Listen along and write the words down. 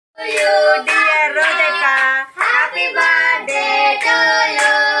you, dear Rodeka. Happy birthday to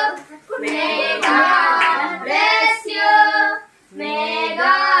you. May God bless you. May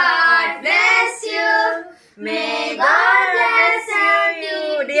God bless you. May God bless you,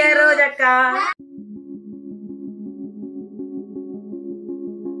 dear Rodeka.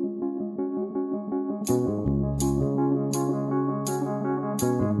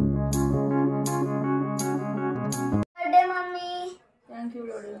 Birthday, mommy. Thank you,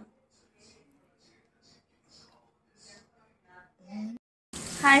 Lord.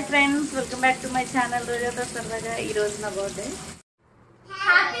 Hi friends, welcome back to my channel ROJA to SARADAGA. Ee roju na birthday.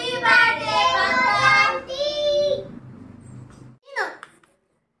 Happy birthday, auntie.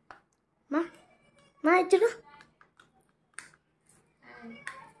 మా ఇచ్చుడు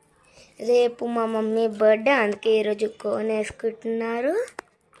రేపు మా mummy birthday, అందుకే ఈరోజు cone వేసుకుంటున్నారు.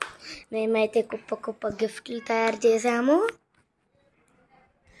 మేమైతే కుప్ప గిఫ్ట్లు తయారు చేసాము.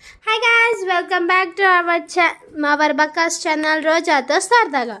 Hi guys, welcome back to our Bakka's channel ROJA to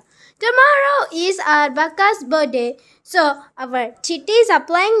SARADAGA. Tomorrow is our Bakka's birthday, so our Chitti is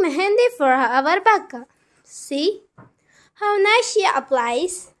applying mehendi for our Bakka. See how nice she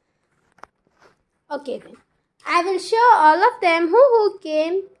applies. Okay then, I will show all of them who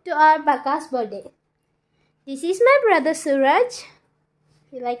came to our Bakka's birthday. This is my brother Suraj.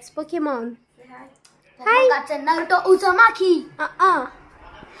 He likes Pokemon. Hi. Naruto Uzumaki.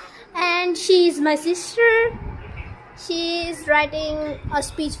 And she is my sister. She is writing a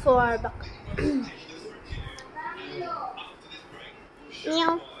speech for our Bakka.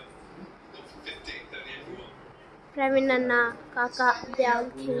 Meow. Praveen Anna, Kaka, they all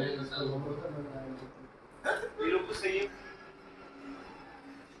came.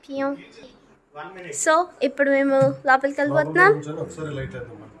 Meow. So, ఇప్పుడు మేము లోపలికి వెళ్ళిపోతున్నాం.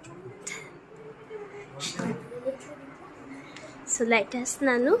 So light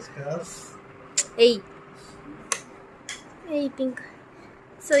వేస్తున్నాను. ఎయ్ pink.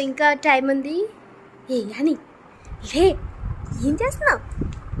 So ఇంకా time ఉంది. అని లే, ఏం చేస్తున్నావు?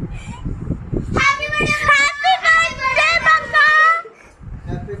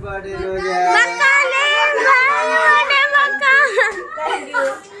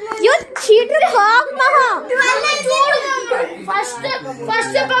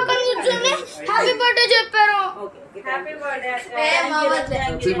 ఫస్ట్ పక్కన కూర్చొని హ్యాపీ బర్త్డే చెప్పారు.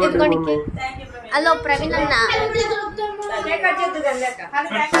 హలో ప్రవీణ్ అన్న.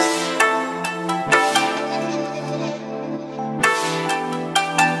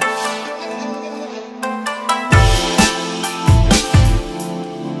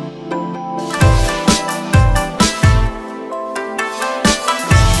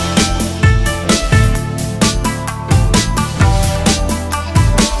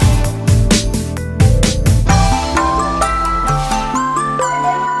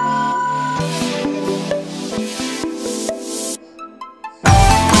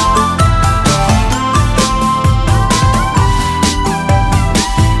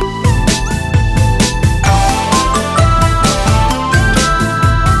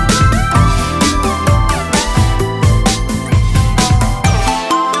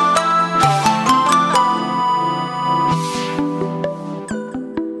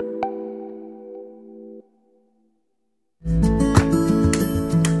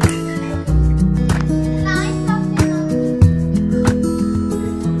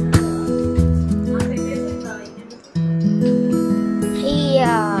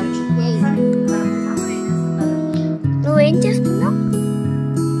 నువ్వేం చేస్తున్నావు?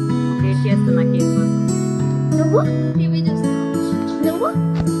 నువ్వు నువ్వు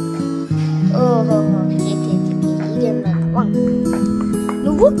ఓహో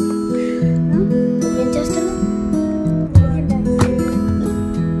నువ్వు నువ్వేం చేస్తున్నావు?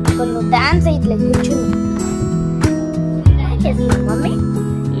 నువ్వు డాన్స్ అయితే కూర్చున్నావు. మమ్మీ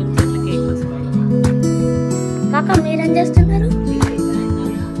కాక మీరేం చేస్తున్నారు?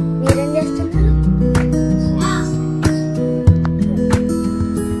 మీరేం చేస్తున్నారు?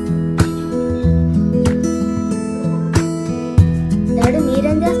 డాడీ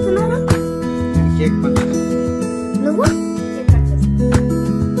మీరేం చేస్తున్నారు? నువ్వు?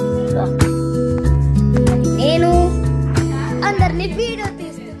 నేను అందరినీ వీడియో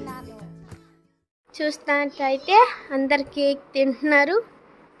తీస్తున్నాను. చూస్తున్నట్లయితే అందరు కేక్ తింటున్నారు.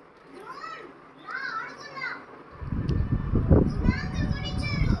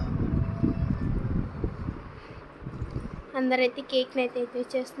 అందరైతే కేక్ అయితే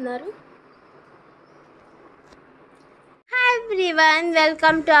చేస్తున్నారు. Hi everyone,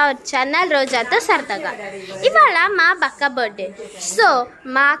 welcome to our channel రోజా తో సరదాగా. ఇవాళ మా బక్క బర్త్డే. సో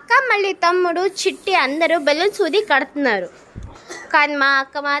మా అక్క మళ్ళీ తమ్ముడు చిట్టి అందరూ బెలూన్స్ ఊది కడుతున్నారు. కానీ మా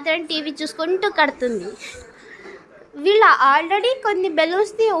అక్క మాత్రం టీవీ చూసుకుంటూ కడుతుంది. వీళ్ళు ఆల్రెడీ కొన్ని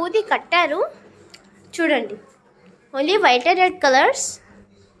బెలూన్స్ని ఊది కట్టారు చూడండి. Only white and red colours.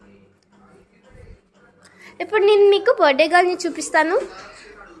 ఇప్పుడు నేను మీకు బర్త్డే గర్ల్ని చూపిస్తాను.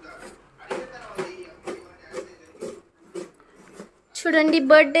 చూడండి,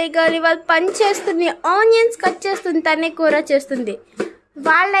 బర్త్డే గర్ల్ ఇవాళ పని చేస్తుంది, ఆనియన్స్ కట్ చేస్తుంది, తనే కూర చేస్తుంది.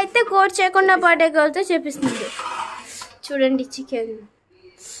 వాళ్ళైతే కోట్ చేయకుండా బర్త్డే గర్ల్తో చేపిస్తుంది. చూడండి చికెన్.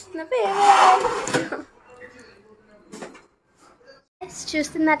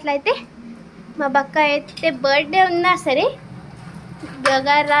 చూస్తున్నట్లయితే మా బక్క అయితే బర్త్డే ఉన్నా సరే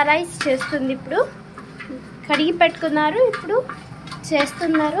బగారా రైస్ చేస్తుంది. ఇప్పుడు కడిగి పెట్టుకున్నారు, ఇప్పుడు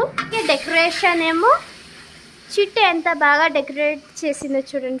చేస్తున్నారు. డెకరేషన్ ఏమో చిట్టి ఎంత బాగా డెకరేట్ చేసిందో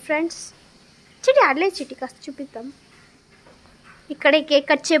చూడండి ఫ్రెండ్స్. చిట్టి ఆడలే, చిట్టి కాస్త చూపిద్దాం. ఇక్కడే కేక్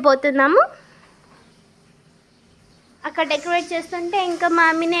కట్ చేయబోతున్నాము. అక్కడ డెకరేట్ చేస్తుంటే ఇంకా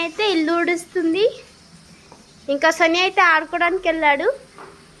మామిని అయితే ఇల్లు ఊడుస్తుంది. ఇంకా సని అయితే ఆడుకోవడానికి వెళ్ళాడు.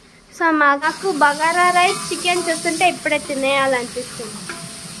 సో మాకు బగారా రైస్ చికెన్ చూస్తుంటే ఇప్పుడే తినేయాలనిపిస్తుంది.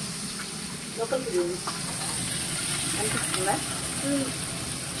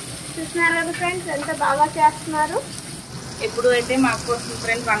 చూస్తున్నారు కదా ఫ్రెండ్స్, ఎంత బాగా చేస్తున్నారు. ఎప్పుడు అయితే మా అక్క వస్తుంది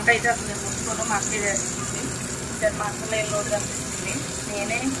ఫ్రెండ్స్, వంట అయితే అసలు ముట్టుకోవడం మా అక్కే చేస్తుంది. సరే మా అక్కలో లోటు కనిపిస్తుంది,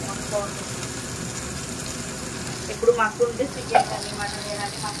 నేనే ముట్టుకోవచ్చు. ఇప్పుడు మా అక్క ఉంటే చికెన్ కానీ మటన్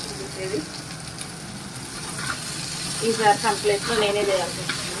కానీ మా అక్క చేసేది. ఈసారి సమ్ ప్లేస్లో నేనే చేయాల్సి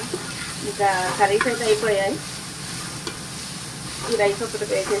వస్తుంది. ఇంకా కర్రీస్ అయితే అయిపోయాయి. ఈ రైస్ ఒకటి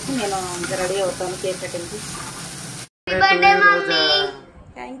వేసేసి నేను ఇంకా రెడీ అవుతాను cake కటింగ్కి.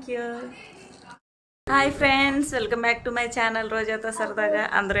 Thank you. Hi friends, welcome back to my channel రోజాతో సరదాగా.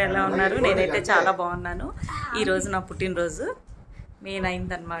 అందరూ ఎలా ఉన్నారు? నేనైతే చాలా బాగున్నాను. ఈరోజు నా పుట్టినరోజు, మే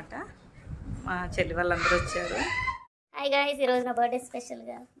 9th అనమాట. మా చెల్లి వాళ్ళందరూ వచ్చారు. హాయ్ గాయ్స్, ఈరోజు నా బర్త్డే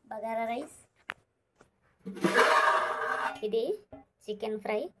స్పెషల్గా బగారా రైస్, ఇది చికెన్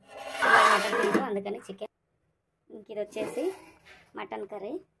ఫ్రై, మటన్ తింటాం అందుకని చికెన్. ఇంక ఇది వచ్చేసి మటన్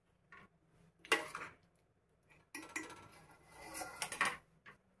కర్రీ,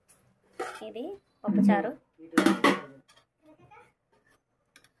 ఇది పప్పుచారు,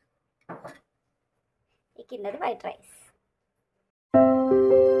 ఈ కిందది white rice.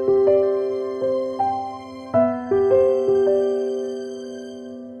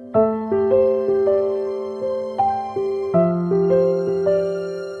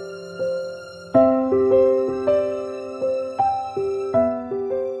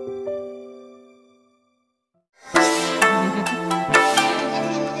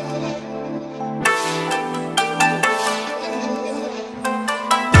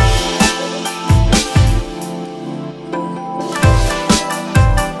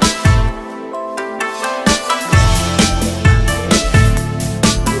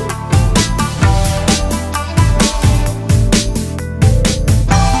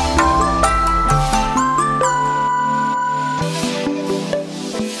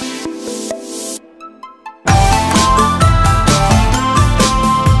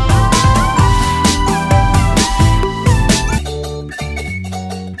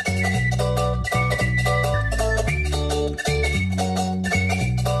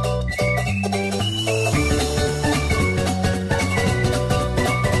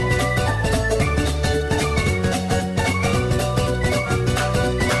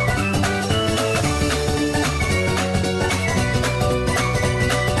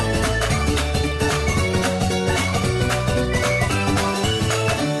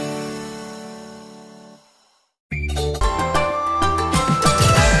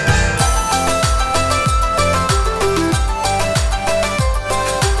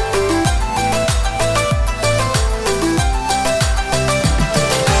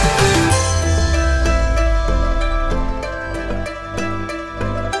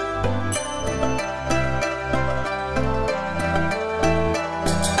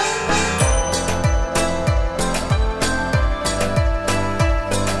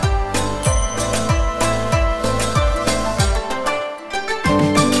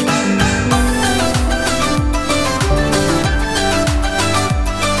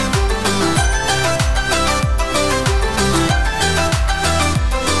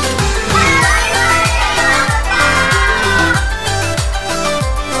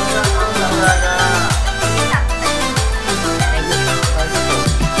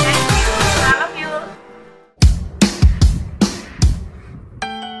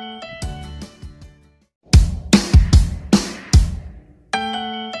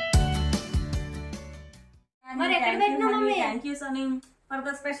 Thank you, Sunny, for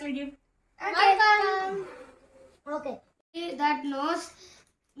the special gift. Okay. that knows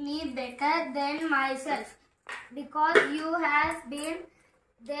me better than myself, because you have been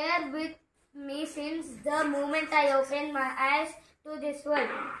there with me since the moment I opened my eyes to this world.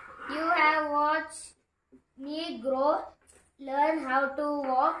 You have watched me grow, learn how to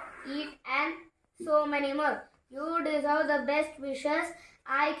walk, eat, and so many more. You deserve the best wishes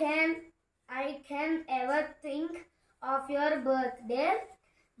I can ever think of your birthday,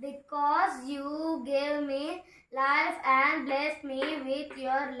 because you gave me life and blessed me with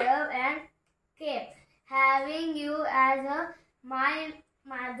your love and care. Having you as my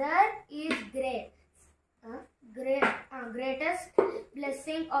mother is greatest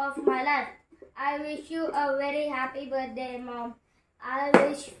blessing of my life. I wish you a very happy birthday, Mom. I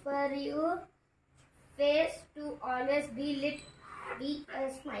wish for your face to always be lit, be a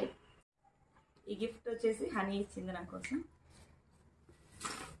smile. ఈ gift వచ్చేసి honey ఇచ్చింది నా కోసం.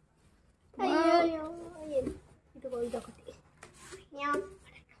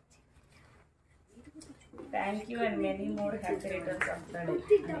 Thank you and many more happy returns of the day.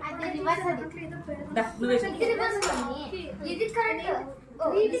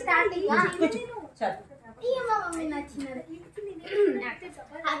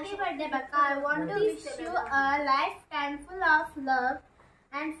 Happy birthday, Becca. I want to wish you a lifetime full of love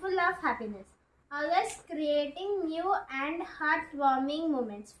and full of happiness. Always creating new and heartwarming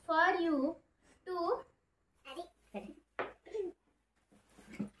moments for you to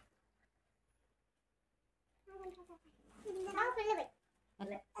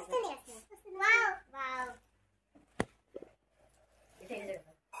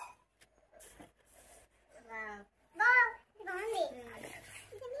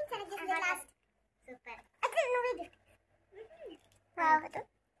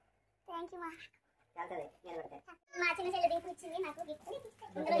thank you మా చిన్న చెల్లి ring ఇచ్చింది నాకు gift.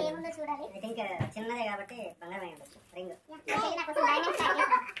 ఇందులో ఏముందో చూడాలి. చిన్నదే కాబట్టి బంగారం అయి ఉండొచ్చు. రింగ్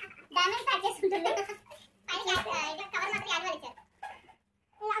డైమండ్ ప్యాక్ చేసుకుంటుంది. కవర్ మాత్రం యాడ్ ఇచ్చారు.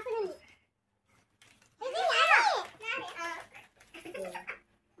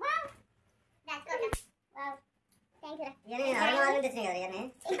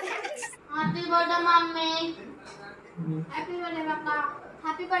 Happy birthday, mommy. Happy birthday, Becca.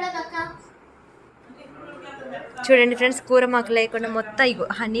 Happy birthday, Becca. చూడండి ఫ్రెండ్స్, కూర మాకు లేకుండా మొత్తం ఇగో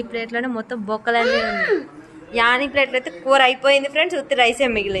హనీ ప్లేట్లోనే మొత్తం బొక్కలన్నీ ఉంది. యానీ ప్లేట్లో అయితే కూర అయిపోయింది ఫ్రెండ్స్, ఉత్తి రైసే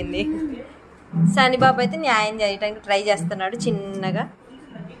మిగిలింది. సనిబాబు అయితే న్యాయం చేయడానికి ట్రై చేస్తున్నాడు చిన్నగా.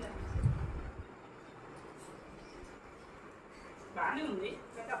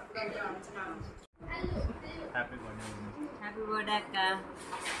 హ్యాపీ బర్త్డే అక్క.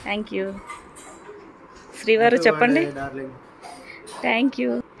 Thank you. శ్రీవారు చెప్పండి. Thank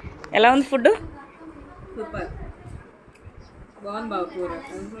you. ఎలా ఉంది ఫుడ్? సూపర్, బాగుంది బాబు కూర.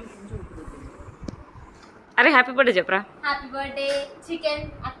 అరే హ్యాపీ బర్త్డే చెప్పరా. Happy birthday, chicken,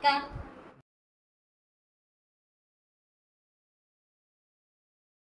 Akka.